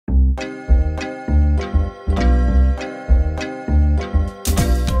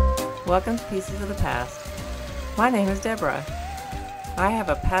Welcome to Pieces of the Past. My name is Deborah. I have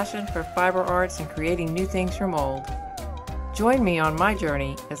a passion for fiber arts and creating new things from old. Join me on my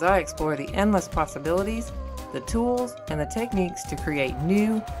journey as I explore the endless possibilities, the tools, and the techniques to create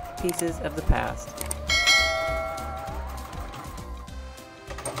new pieces of the past.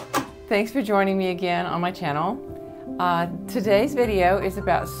 Thanks for joining me again on my channel. Today's video is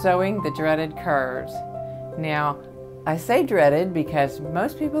about sewing the dreaded curves. Now, I say dreaded because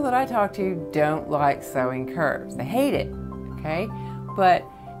most people that I talk to don't like sewing curves. They hate it, okay? But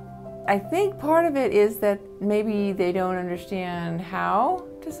I think part of it is that maybe they don't understand how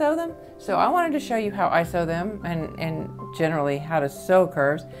to sew them. So I wanted to show you how I sew them and generally how to sew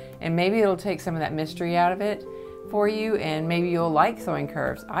curves. And maybe it'll take some of that mystery out of it for you, and maybe you'll like sewing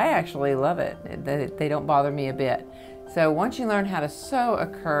curves. I actually love it. They don't bother me a bit. So once you learn how to sew a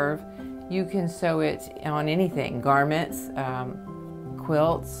curve, you can sew it on anything, garments,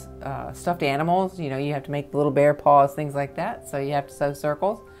 quilts, stuffed animals. You know, you have to make little bear paws, things like that. So you have to sew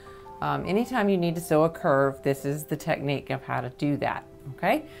circles. Anytime you need to sew a curve, this is the technique of how to do that,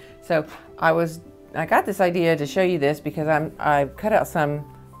 okay? So I got this idea to show you this because I cut out some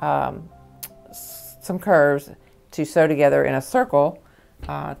curves to sew together in a circle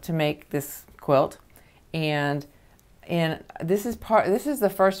to make this quilt. And this is the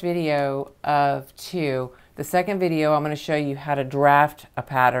first video of two. The second video, I'm going to show you how to draft a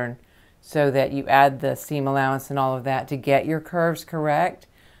pattern so that you add the seam allowance and all of that to get your curves correct.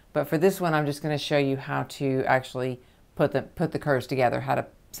 But for this one, I'm just going to show you how to actually put the curves together, how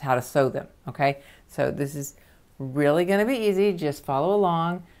to sew them. Okay, so this is really going to be easy. Just follow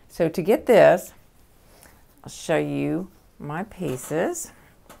along. So to get this, I'll show you my pieces.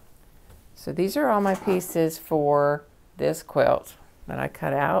 So these are all my pieces for this quilt that I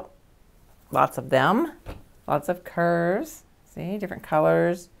cut out. Lots of them, lots of curves. See, different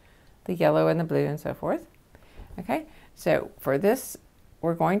colors, the yellow and the blue and so forth. Okay, so for this,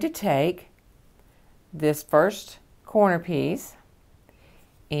 we're going to take this first corner piece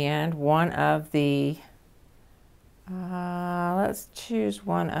and one of the, let's choose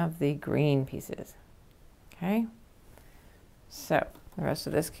one of the green pieces. Okay, so the rest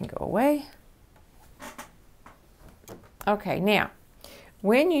of this can go away. Okay, now,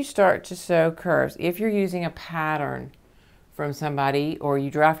 when you start to sew curves, if you're using a pattern from somebody or you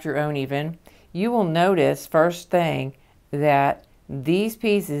draft your own even, you will notice first thing that these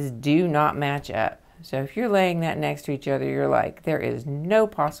pieces do not match up. So if you're laying that next to each other, you're like, there is no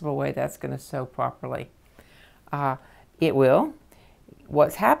possible way that's going to sew properly. It will.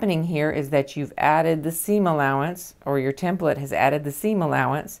 What's happening here is that you've added the seam allowance, or your template has added the seam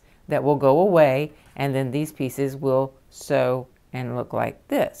allowance that will go away, and then these pieces will sew and look like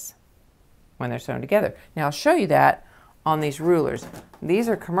this when they're sewn together. Now I'll show you that on these rulers. These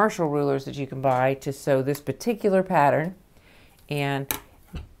are commercial rulers that you can buy to sew this particular pattern, and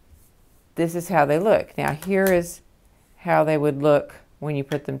this is how they look. Now here is how they would look when you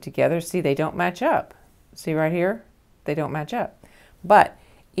put them together. See, they don't match up. See right here? They don't match up. But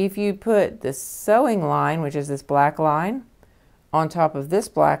if you put the sewing line, which is this black line, on top of this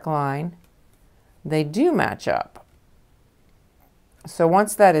black line, they do match up. So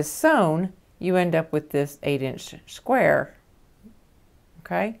once that is sewn, you end up with this 8-inch square.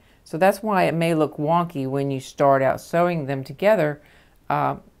 Okay, so that's why it may look wonky when you start out sewing them together,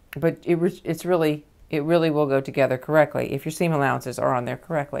 but it really will go together correctly if your seam allowances are on there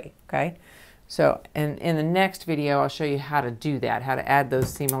correctly. Okay, so in the next video, I'll show you how to do that, how to add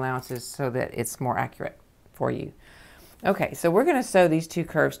those seam allowances so that it's more accurate for you. Okay, so we're going to sew these two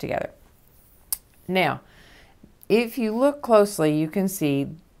curves together. Now, if you look closely, you can see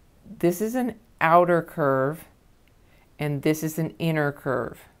this is an outer curve and this is an inner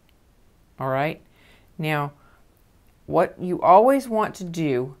curve. All right? Now, what you always want to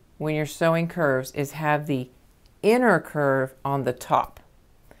do when you're sewing curves is have the inner curve on the top.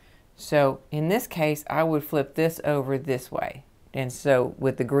 So in this case, I would flip this over this way and sew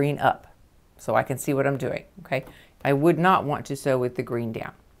with the green up so I can see what I'm doing. Okay? I would not want to sew with the green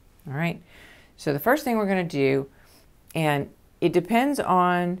down. All right? So the first thing we're going to do, and it depends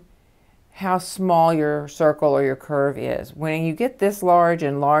on how small your circle or your curve is. When you get this large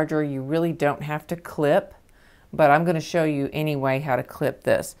and larger, you really don't have to clip, but I'm going to show you anyway how to clip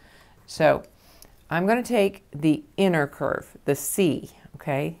this. So I'm going to take the inner curve, the C,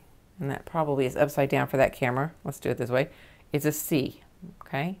 okay? And that probably is upside down for that camera. Let's do it this way. It's a C,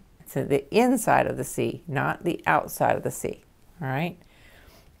 okay? It's the inside of the C, not the outside of the C, all right?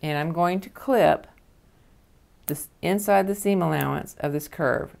 And I'm going to clip this inside the seam allowance of this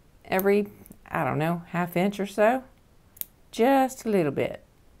curve every, I don't know, ½ inch or so, just a little bit.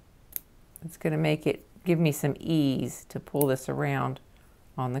 It's going to make it, give me some ease to pull this around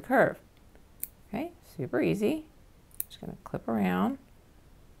on the curve. Okay, super easy. Just going to clip around.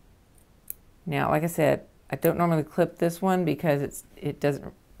 Now, like I said, I don't normally clip this one because it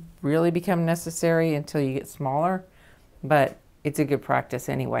doesn't really become necessary until you get smaller, but it's a good practice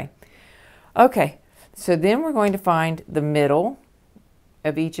anyway. Okay, so then we're going to find the middle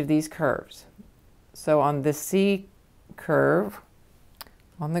of each of these curves. So on the C curve,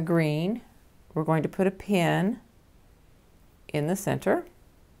 on the green, we're going to put a pin in the center.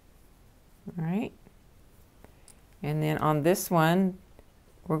 All right. And then on this one,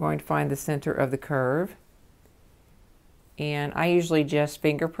 we're going to find the center of the curve. And I usually just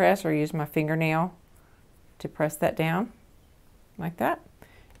finger press or use my fingernail to press that down like that.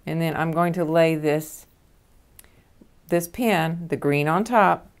 And then I'm going to lay this pin, the green on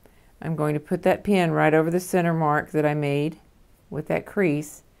top, I'm going to put that pin right over the center mark that I made with that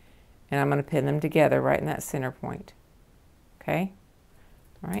crease, and I'm going to pin them together right in that center point. Okay?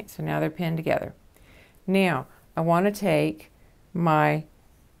 All right, so now they're pinned together. Now, I want to take my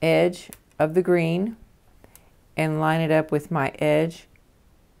edge of the green and line it up with my edge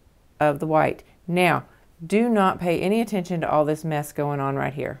of the white. Now, do not pay any attention to all this mess going on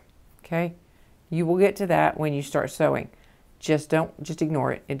right here. Okay? You will get to that when you start sewing. Just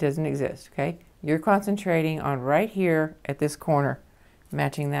ignore it. It doesn't exist, okay? You're concentrating on right here at this corner,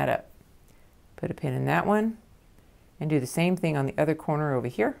 matching that up. Put a pin in that one and do the same thing on the other corner over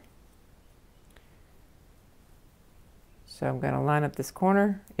here. So I'm going to line up this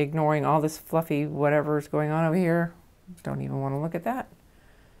corner, ignoring all this fluffy whatever is going on over here. Don't even want to look at that.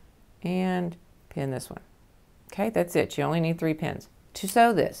 And pin this one. Okay, that's it. You only need 3 pins. To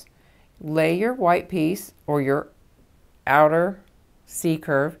sew this, lay your white piece or your outer C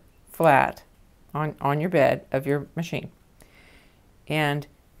curve flat on your bed of your machine. And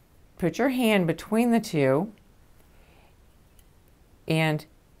put your hand between the two and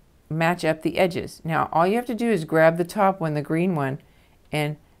match up the edges. Now all you have to do is grab the top one, the green one,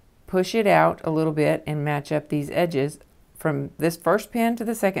 and push it out a little bit and match up these edges from this first pin to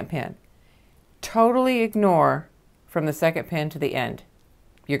the second pin. Totally ignore from the second pin to the end.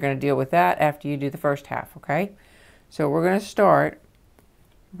 You're going to deal with that after you do the first half, okay? So we're going to start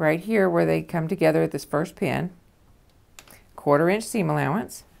right here where they come together at this first pin, 1/4 inch seam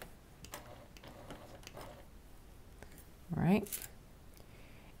allowance. All right.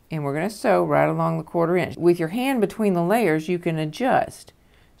 And we're going to sew right along the 1/4 inch. With your hand between the layers, you can adjust.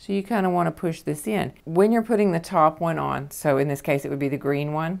 So you kind of want to push this in. When you're putting the top one on, so in this case it would be the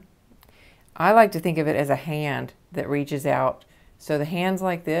green one, I like to think of it as a hand that reaches out. So the hand's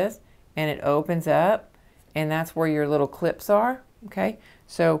like this, and it opens up, and that's where your little clips are, okay?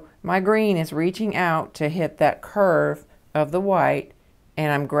 So my green is reaching out to hit that curve of the white,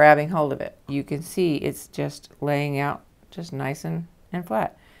 and I'm grabbing hold of it. You can see it's just laying out just nice and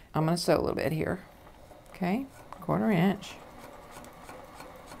flat. I'm going to sew a little bit here, okay? 1/4 inch.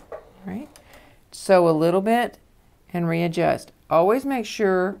 All right. Sew a little bit and readjust. Always make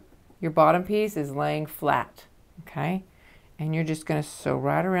sure your bottom piece is laying flat, okay? And you're just going to sew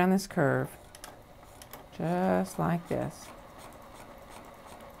right around this curve, just like this.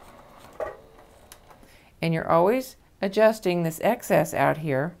 And you're always adjusting this excess out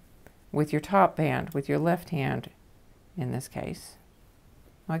here with your top band, with your left hand in this case.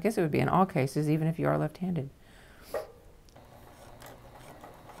 Well, I guess it would be in all cases, even if you are left-handed.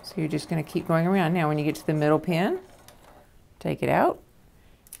 So you're just going to keep going around. Now when you get to the middle pin, take it out,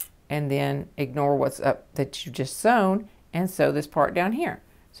 and then ignore what's up that you just sewn and sew this part down here.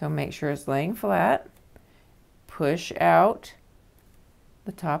 So make sure it's laying flat. Push out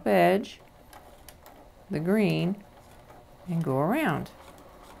the top edge, the green, and go around.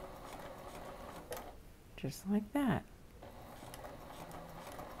 Just like that.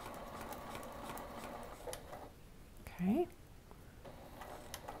 Okay.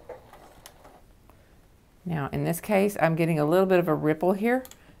 Now in this case, I'm getting a little bit of a ripple here.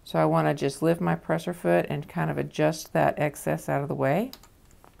 So I want to just lift my presser foot and kind of adjust that excess out of the way.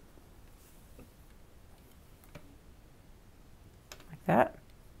 Like that.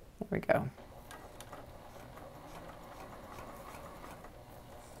 There we go.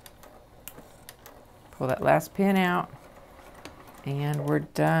 Pull that last pin out and we're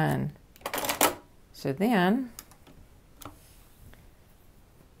done. So then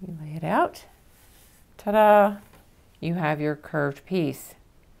you lay it out. Ta-da! You have your curved piece.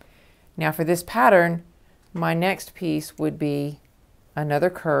 Now for this pattern, my next piece would be another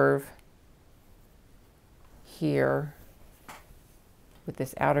curve here with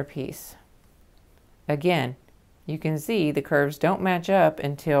this outer piece. Again, you can see the curves don't match up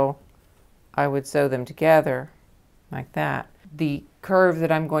until I would sew them together like that. The curve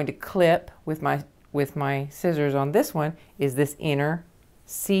that I'm going to clip with my scissors on this one is this inner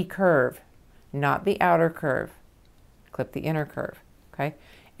C curve, not the outer curve. Clip the inner curve, okay?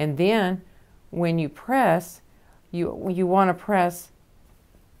 And then when you press, you want to press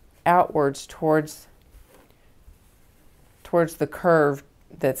outwards towards the curve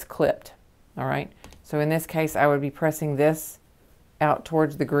that's clipped, all right? So in this case, I would be pressing this out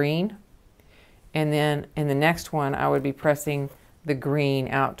towards the green, and then in the next one, I would be pressing the green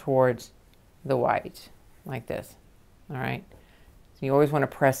out towards the white, like this, all right? So you always want to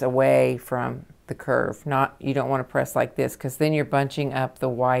press away from the curve, you don't want to press like this, because then you're bunching up the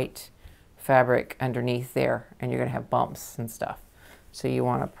white fabric underneath there, and you're going to have bumps and stuff. So you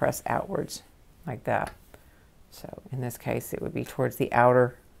want to press outwards like that. So in this case, it would be towards the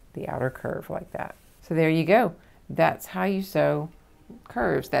outer curve like that. So there you go. That's how you sew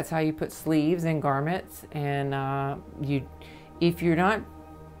curves. That's how you put sleeves in garments. And if you're not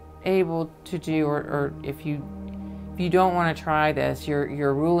able to do, or if you don't want to try this,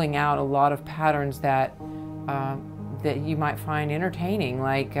 you're ruling out a lot of patterns that that you might find entertaining,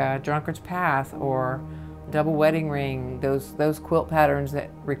 like Drunkard's Path or double wedding ring, those quilt patterns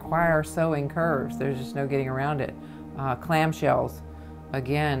that require sewing curves. There's just no getting around it. Clamshells,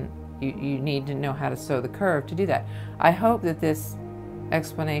 again, you need to know how to sew the curve to do that. I hope that this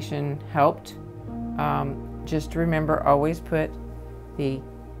explanation helped. Just remember, always put the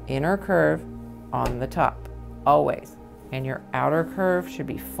inner curve on the top, always, and your outer curve should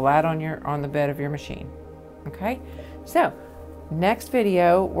be flat on the bed of your machine. Okay, so next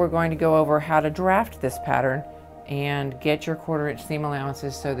video, we're going to go over how to draft this pattern and get your 1/4 inch seam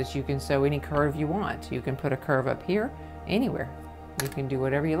allowances so that you can sew any curve you want. You can put a curve up here, anywhere. You can do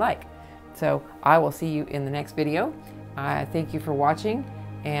whatever you like. So I will see you in the next video. Thank you for watching.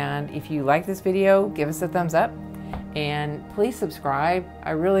 And if you like this video, give us a thumbs up and please subscribe.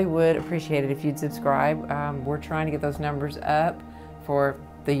 I really would appreciate it if you'd subscribe. We're trying to get those numbers up for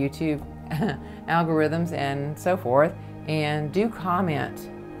the YouTube algorithms and so forth. And do comment.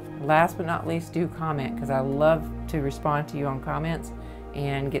 Last but not least, do comment, because I love to respond to you on comments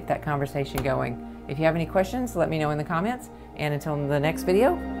and get that conversation going. If you have any questions, let me know in the comments. And until the next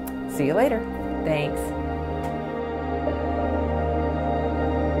video, see you later. Thanks.